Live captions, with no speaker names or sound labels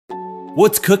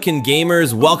What's cooking,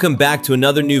 gamers? Welcome back to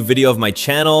another new video of my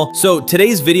channel. So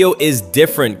today's video is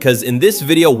different because in this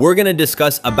video we're gonna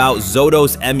discuss about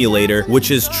Xodos Emulator,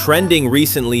 which is trending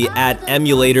recently at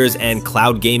emulators and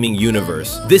cloud gaming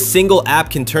universe. This single app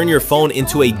can turn your phone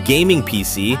into a gaming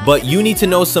PC, but you need to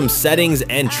know some settings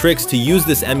and tricks to use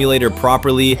this emulator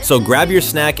properly. So grab your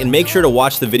snack and make sure to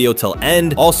watch the video till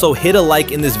end. Also hit a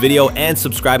like in this video and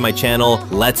subscribe my channel.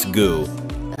 Let's go.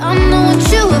 I know what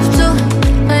you up to.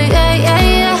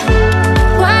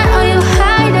 Why are you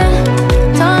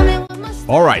hiding? Tell me what must.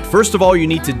 Alright, first of all, you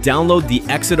need to download the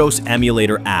Xodos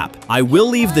Emulator app. I will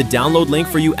leave the download link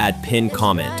for you at pinned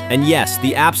comment. And yes,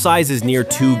 the app size is near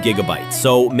 2 GB,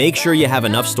 so make sure you have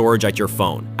enough storage at your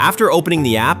phone. After opening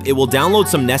the app, it will download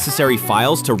some necessary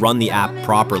files to run the app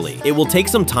properly. It will take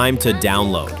some time to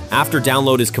download. After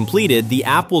download is completed, the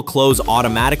app will close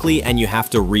automatically and you have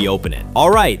to reopen it.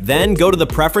 Alright, then go to the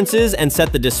preferences and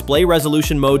set the display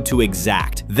resolution mode to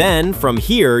exact. Then, from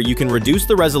here, you can reduce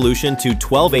the resolution to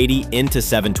 1280 into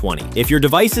 720. If your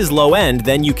device is low end,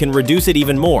 then you can reduce it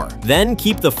even more. Then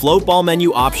keep the float ball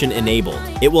menu option enabled.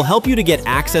 It will help you to get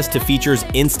access to features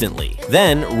instantly.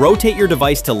 Then rotate your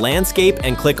device to landscape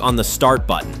and click on the start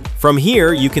button. From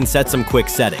here, you can set some quick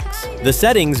settings. The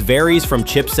settings varies from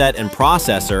chipset and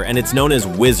processor, and it's known as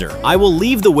Wizard. I will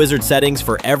leave the Wizard settings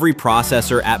for every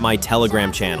processor at my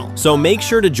Telegram channel, so make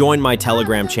sure to join my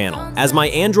Telegram channel, as my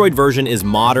Android version is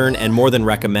modern and more than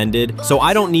recommended, so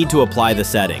I don't need to apply the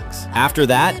settings. After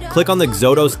that, click on the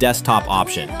Xodos desktop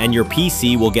option, and your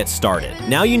PC will get started.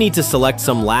 Now you need to select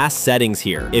some last settings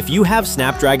here. If you have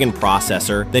Snapdragon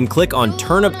processor, then click on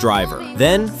Turn Up Driver.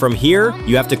 Then, from here,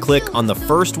 you have to click on the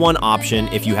first one option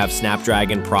if you have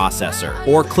Snapdragon processor,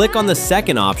 or click on the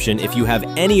second option if you have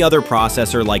any other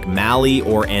processor like Mali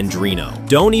or Adreno.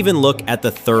 Don't even look at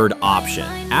the third option.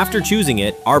 After choosing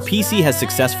it, our PC has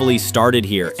successfully started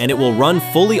here, and it will run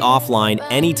fully offline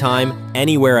anytime,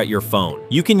 anywhere at your phone.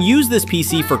 You can use this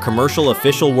PC for commercial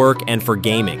official work and for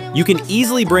gaming. You can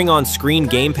easily bring on screen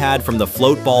gamepad from the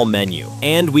float ball menu,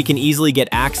 and we can easily get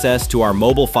access to our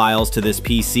mobile files to this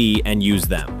PC and use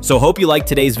them. So hope you liked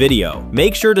today's video.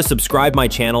 Make sure to subscribe my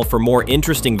channel for more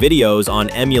interesting videos on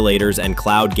emulators and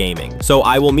cloud gaming. So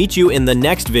I will meet you in the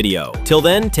next video. Till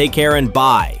then, take care and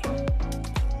bye.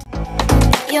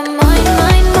 You're mine.